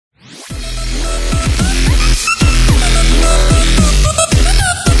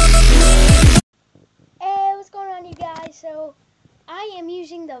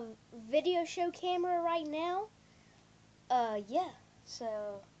video show camera right now. Yeah.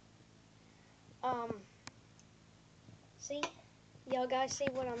 So, see, y'all guys see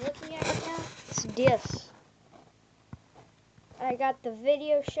what I'm looking at right now? It's this. I got the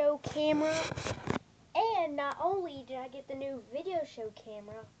video show camera, and not only did I get the new video show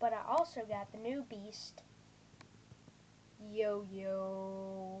camera, but I also got the new beast,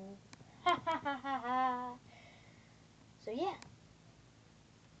 Yo-Yo. Ha ha ha ha ha. So yeah.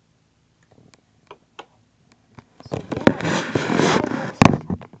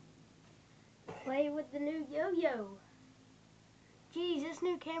 Play with the new Yo-Yo. Geez, this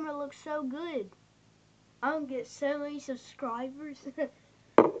new camera looks so good. I'm gonna get so many subscribers.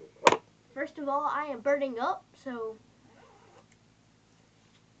 First of all, I am burning up, so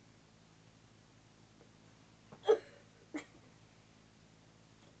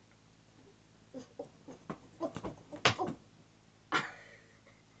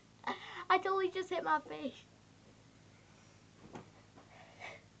I totally just hit my face.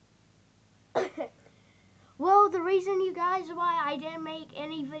 Well, the reason, you guys, why I didn't make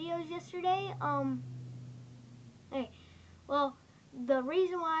any videos yesterday, the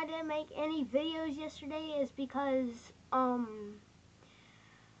reason why I didn't make any videos yesterday is because,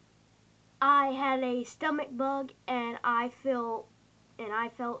 I had a stomach bug and I felt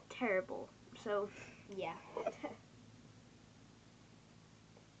terrible. So, yeah.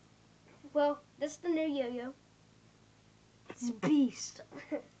 Well, this is the new Yo-Yo. It's a beast.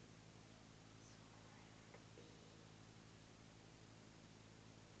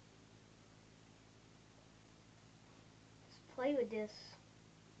 Play with this.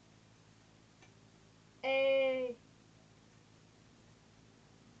 Hey.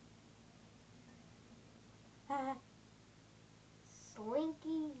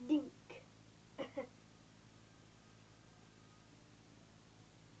 Slinky dink.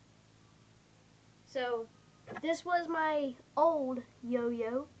 So, this was my old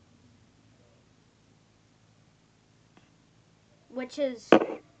Yo-Yo, which is,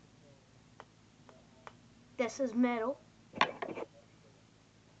 this is metal.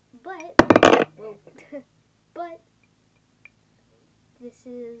 But, whoa, but this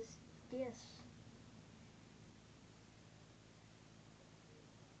is this.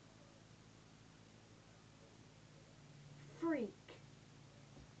 Freak.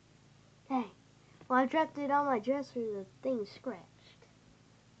 Hey, well, I dropped it on my dresser, the thing scratched.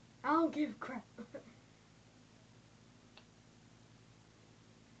 I don't give a crap.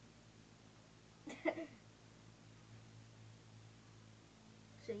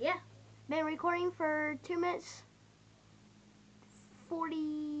 So yeah, been recording for 2 minutes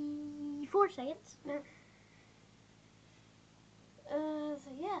 44 seconds.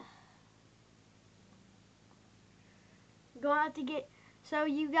 So yeah, going to get. So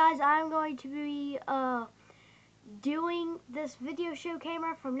you guys, I'm going to be doing this video show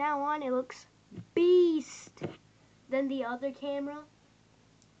camera from now on. It looks beast than the other camera.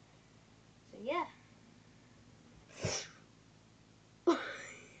 So yeah.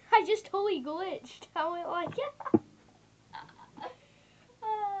 I just totally glitched. I went like, yeah.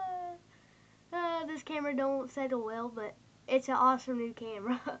 This camera don't settle well, but it's an awesome new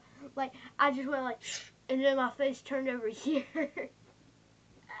camera. Like, I just went like, and then my face turned over here.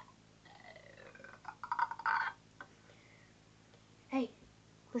 Hey,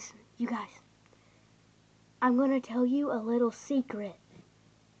 listen, you guys. I'm gonna tell you a little secret.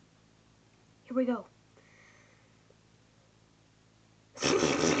 Here we go.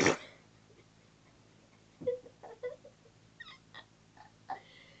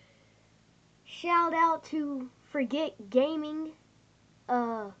 Shout out to Forget Gaming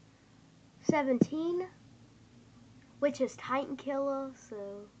 17, which is Titankilla,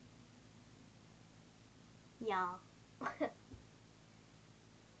 so yeah.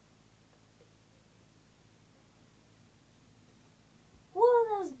 Whoa,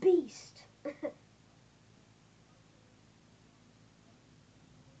 that was beast.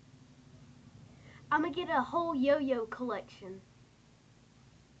 I'm gonna get a whole Yo-Yo collection.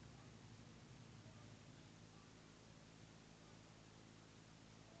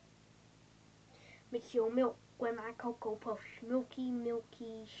 Mix your milk with my Cocoa Puffs. Milky milk.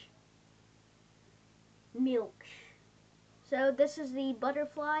 So this is the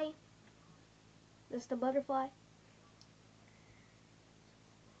butterfly. This is the butterfly.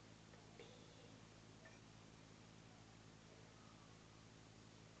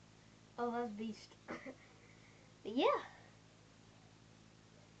 Oh, that's beast. But yeah.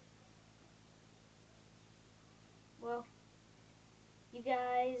 Well, you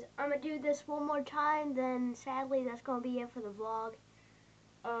guys, I'm gonna do this one more time, then sadly that's gonna be it for the vlog.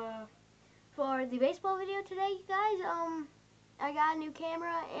 for the baseball video today, you guys, I got a new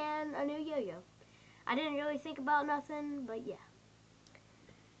camera and a new yo-yo. I didn't really think about nothing, but yeah.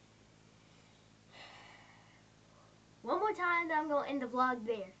 One more time, then I'm going to end the vlog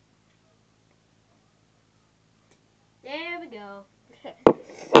there. There we go.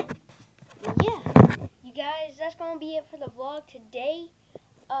 Yeah, you guys, that's going to be it for the vlog today.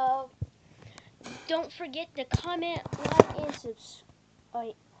 Don't forget to comment, like, and subscribe. Oh,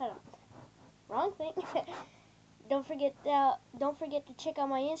 wait, hold on. Wrong thing. Don't forget to check out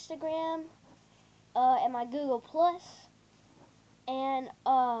my Instagram, and my Google Plus, and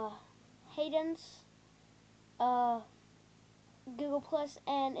Hayden's Google Plus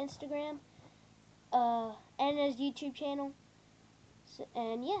and Instagram, and his YouTube channel. So,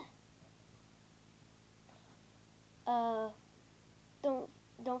 and yeah,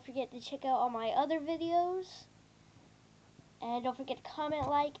 don't forget to check out all my other videos, and don't forget to comment,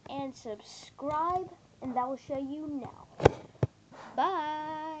 like, and subscribe, and that will show you now.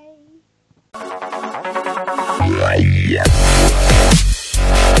 Bye.